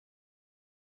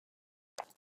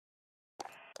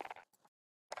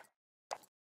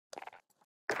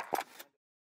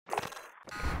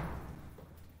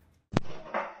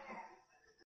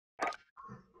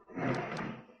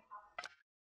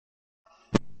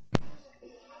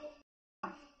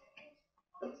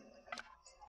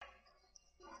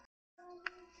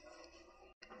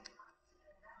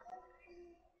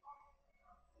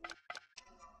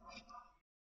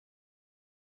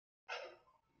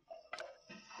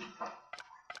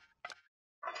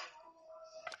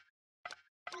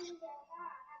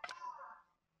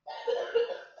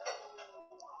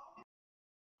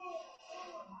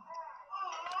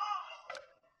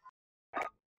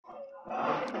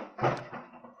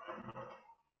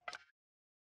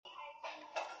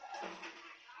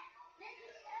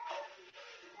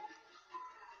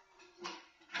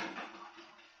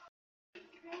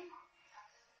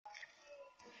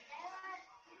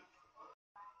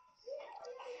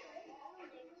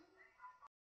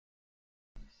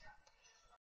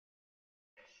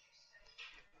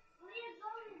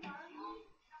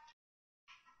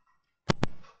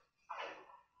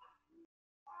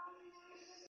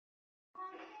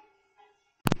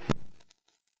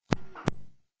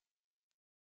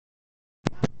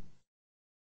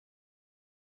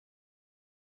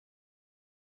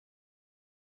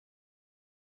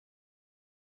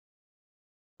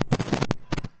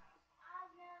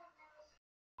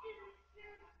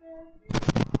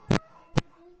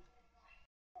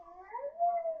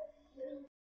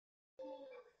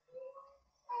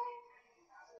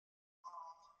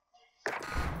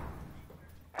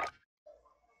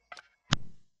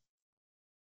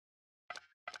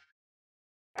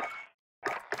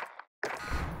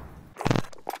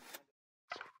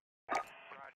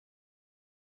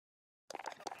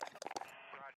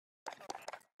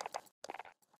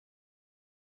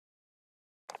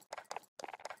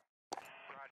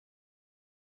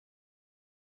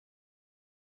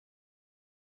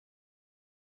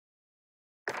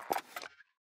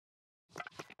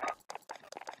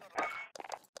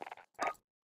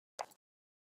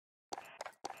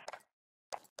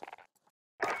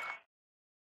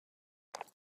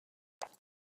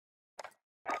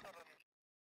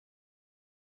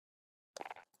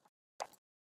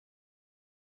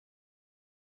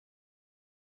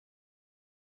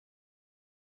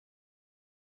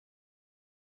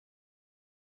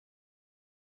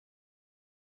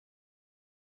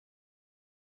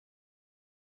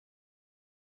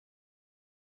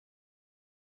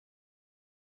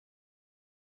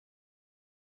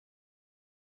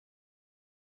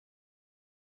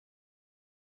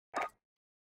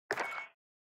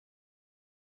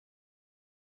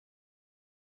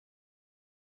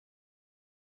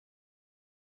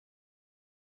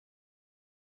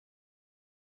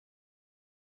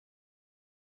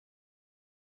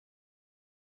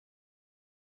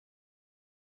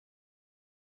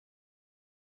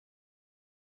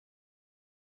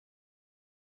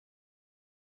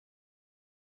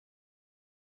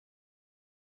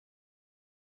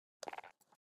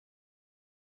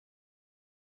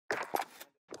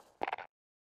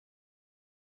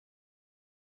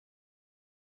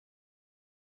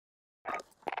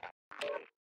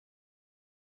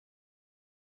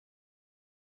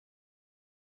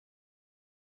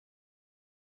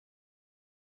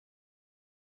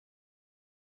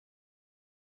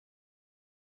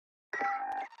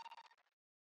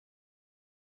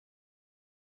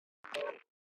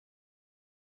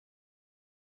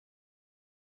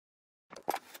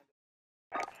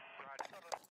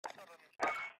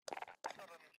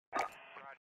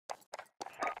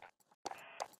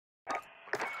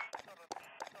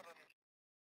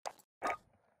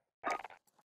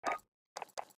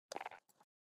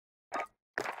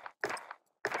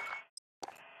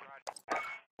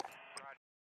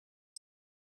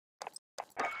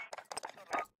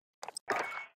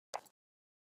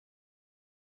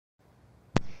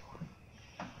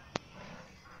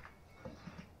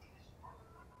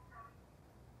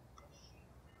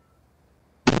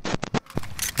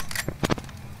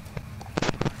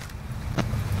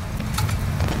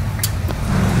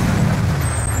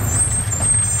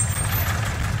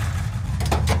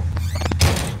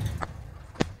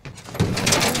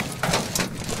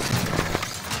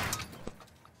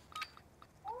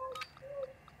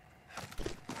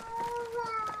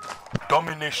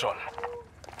Domination.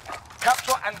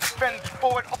 Capture and defend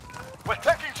forward. We're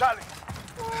taking Charlie.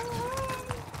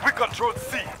 We control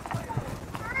C.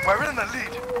 We're in the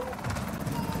lead.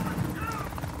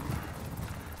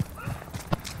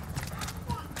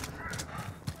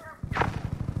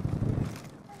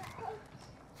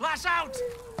 Flash out!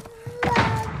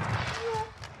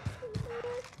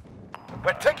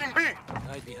 We're taking B.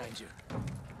 Right behind you.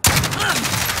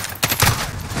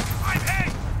 I'm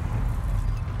hit!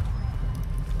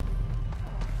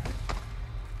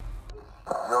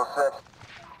 Joseph.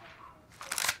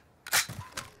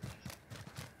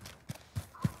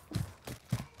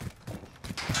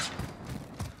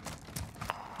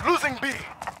 Losing B.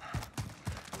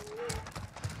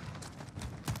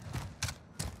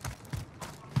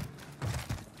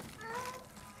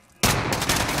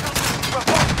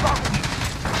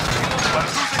 We're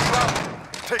losing Bravo.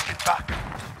 Take it back.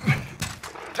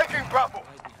 Taking Bravo.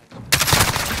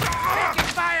 Taking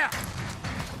fire!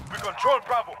 We control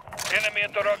Bravo. Enemy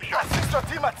interruption. Assist your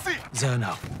team at C. Zone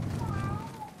out.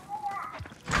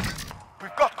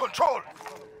 We've got control.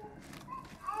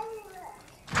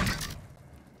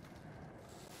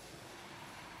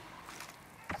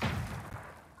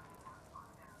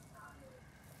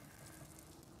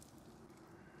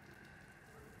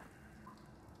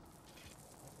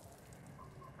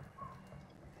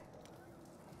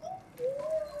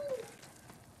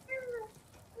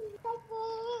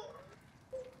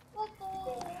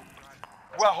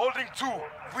 We're holding 2.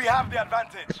 We have the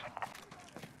advantage.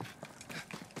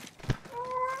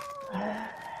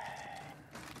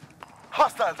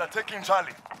 Hostiles are taking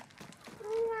Charlie.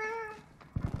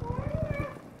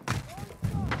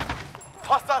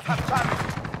 Hostiles have Charlie.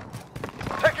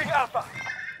 Taking Alpha.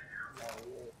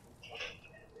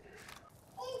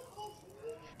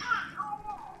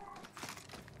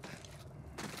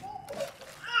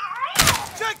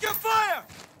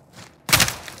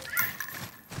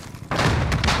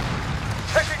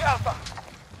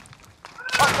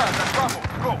 Hostiles at Bravo.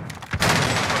 Go.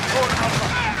 Control Alpha.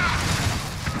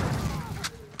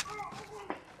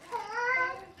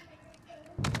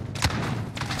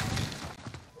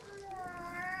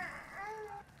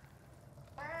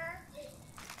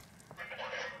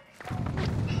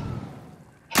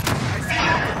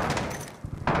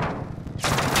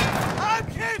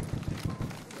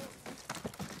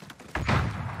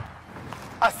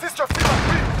 Assist your team at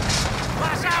B.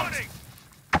 Flash out!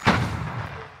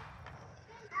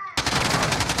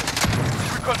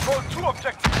 We control 2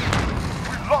 objectives.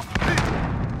 We've lost B.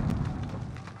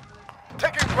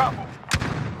 Taking Bravo.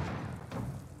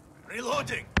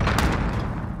 Reloading!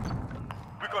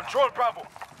 We control Bravo.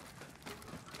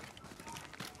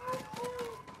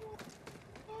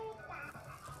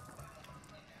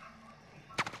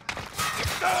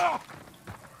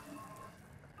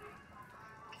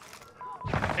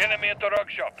 Enemy at the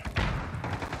workshop.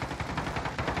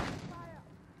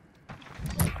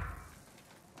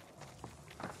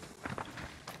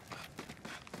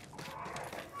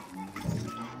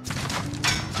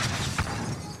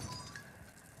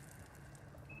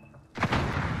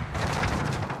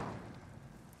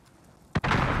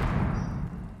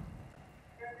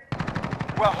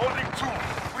 We're holding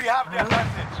 2. We have the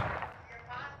advantage.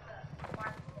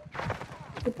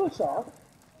 The push off.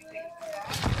 Yeah,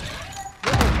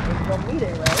 it's gonna meet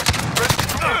it, right? Ready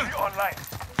to be online.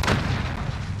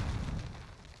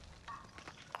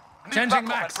 Need Changing backup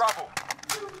max. at Bravo.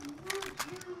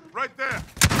 Right there.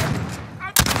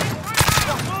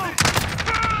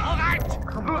 All right!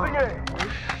 Come Losing on. A.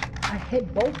 I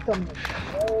hit both of them.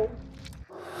 Oh,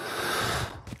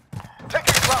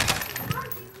 Taking Bravo.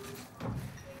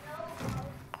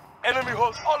 Enemy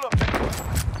holds all objectives.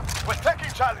 We're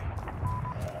taking Charlie.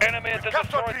 Enemy at the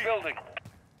Captured destroyed B. building.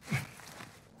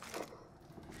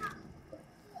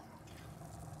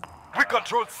 We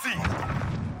control C.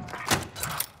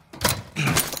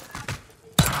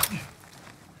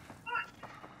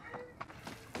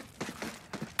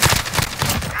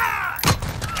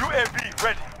 UAV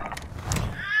ready.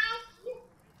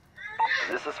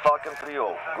 This is Falcon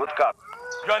 3-0. Good cop.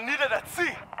 You are needed at C.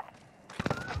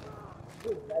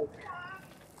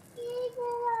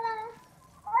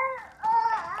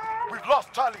 We've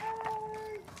lost Charlie.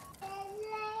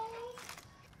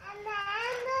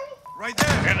 Right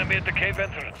there. Enemy at the cave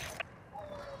entrance.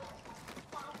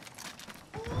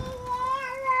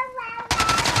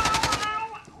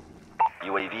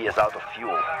 UAV is out of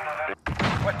fuel.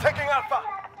 We're taking Alpha.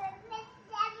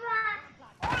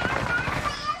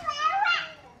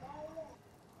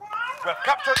 We've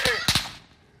captured A.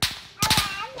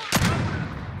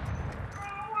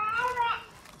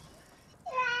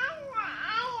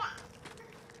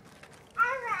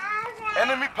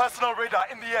 Enemy personal radar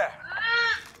in the air.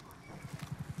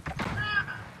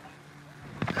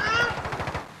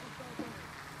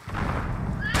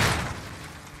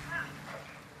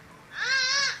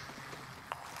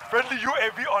 Friendly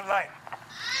UAV online.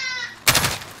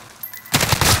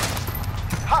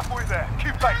 Halfway there.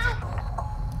 Keep fighting.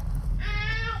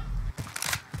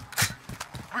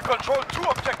 We control 2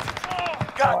 objectives.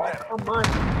 Got them. come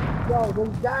on. Yo,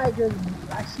 those guys just,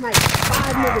 I sniped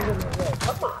 5 niggas in a row.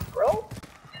 Come on, bro.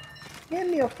 Give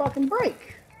me a fucking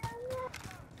break.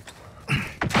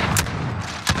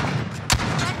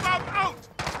 Out!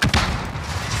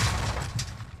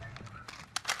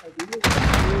 Like, you just-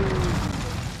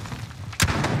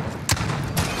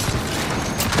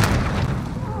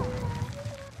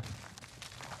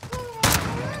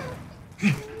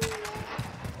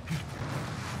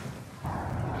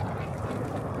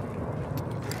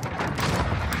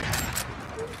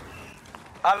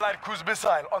 Allied cruise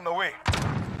missile on the way.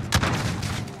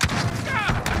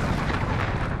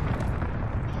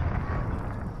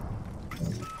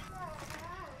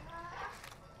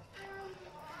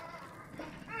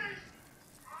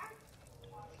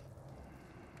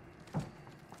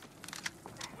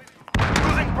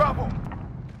 Losing Bravo.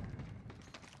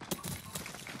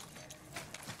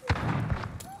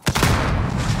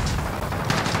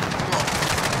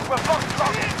 We've lost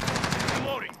Bravo.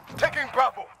 Reloading. Taking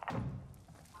Bravo.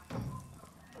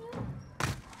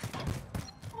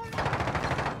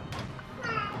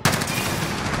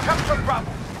 Capture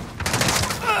Bravo.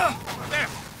 There.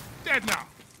 Dead now.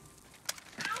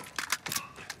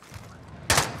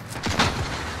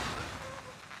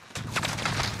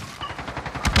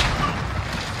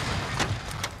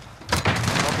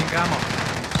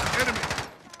 Enemy.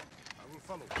 I will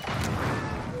follow.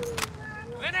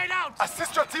 Grenade out!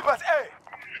 Assist your team at A.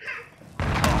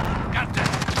 Got them!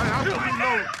 I have to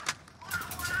reload.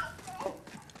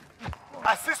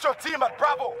 Assist your team at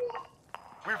Bravo.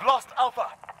 We've lost Alpha.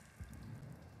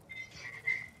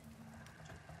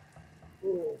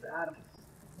 Oh, got him.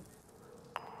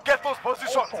 Get those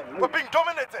positions. We're being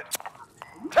dominated.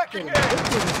 Taking This aim.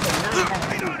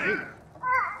 nigga cannot have me.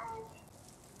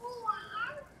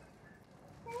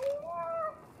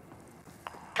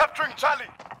 Capturing Charlie.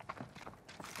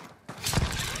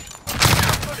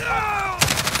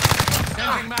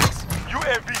 Sending Max.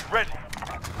 UAV ready.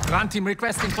 Ground team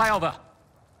requesting flyover.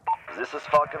 This is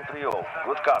Falcon 3-0.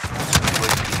 Good copy.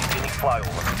 UAV beginning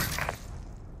flyover.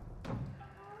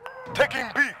 Taking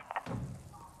B.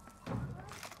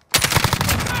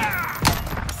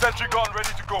 Sentry gun ready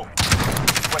to go.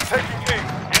 We're taking A.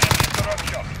 Enemy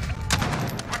interruption.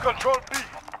 We control B.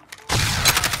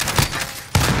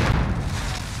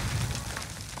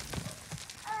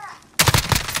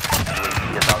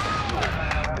 UAV is out of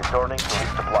fuel. Returning to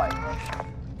resupply.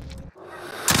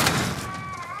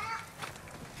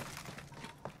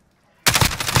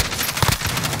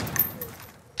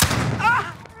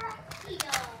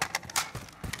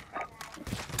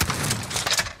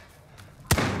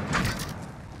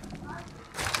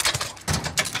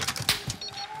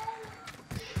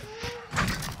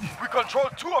 We control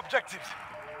 2 objectives.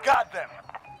 Guard them.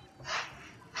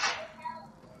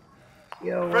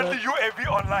 Yo, Friendly UAV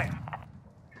online.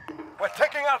 We're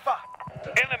taking Alpha.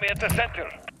 Enemy at the center.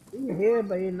 you here,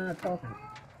 but you're not talking.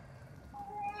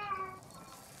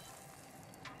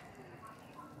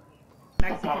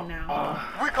 Mexican now.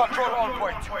 We control all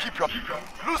points. Keep your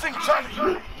losing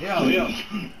Charlie. Yo,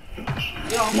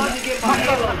 I'm about to get my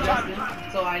halo,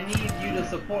 Justin, so I need you to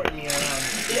support me around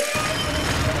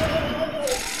here.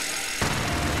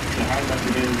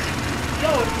 Yo,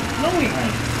 Louis!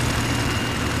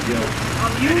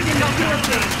 I'm using the kill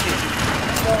station.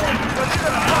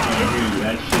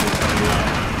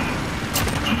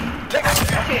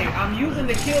 Okay, I'm using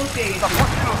the kill station. So I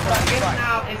guess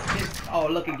now it's oh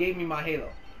look, it gave me my halo.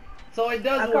 So it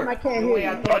does How come I work can't the hear way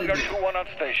I you? thought it Gunner did. 2-1 on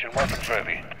station. Weapons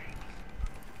ready.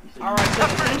 Alright, so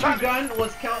the sentry gun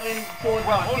was counting towards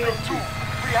We're my holding kill 2.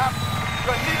 We have.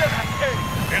 You're needed at A.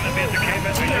 Enemy at the cave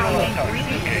entry. They all Zero done. target.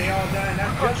 They all done.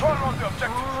 That's just Control all the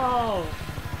objectives. oh.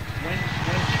 When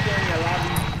people in your lobby,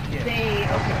 yeah. They,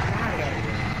 okay, now I got it.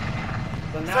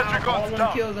 So now Sentry all guns them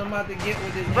down. kills I'm about to get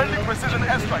with this Friendly halo, precision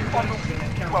airstrike on the.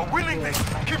 We're winning this.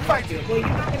 Keep fighting. Well, you're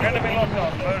not gonna Enemy get locked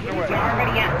on. Fires away. You're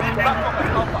already at Back rundown. up at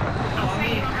Alpha. No, I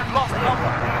mean, Lost Alpha.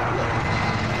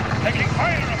 Taking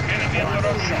fire. Enemy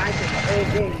interruption. I just whole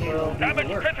game, bro.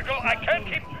 Damage critical. I can't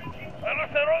keep. I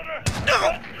lost their order.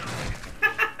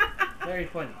 very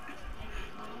funny.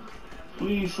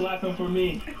 Please slap him for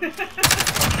me.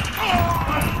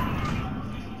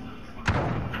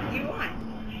 You won.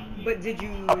 But did you...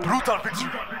 A brutal victory.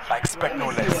 I expect no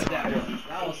Let me see less. what that was.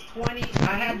 That was 20. I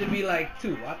had to be like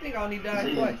 2. I think I only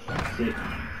died twice. Say You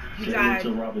hello died.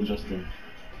 to Robin Justin.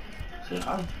 Say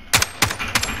hi.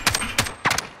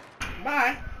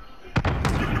 Bye.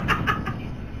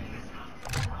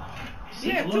 Say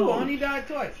Yeah, hello. 2. I only died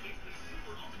twice.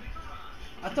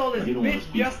 I told this You don't wanna bitch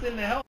speak. Justin to help.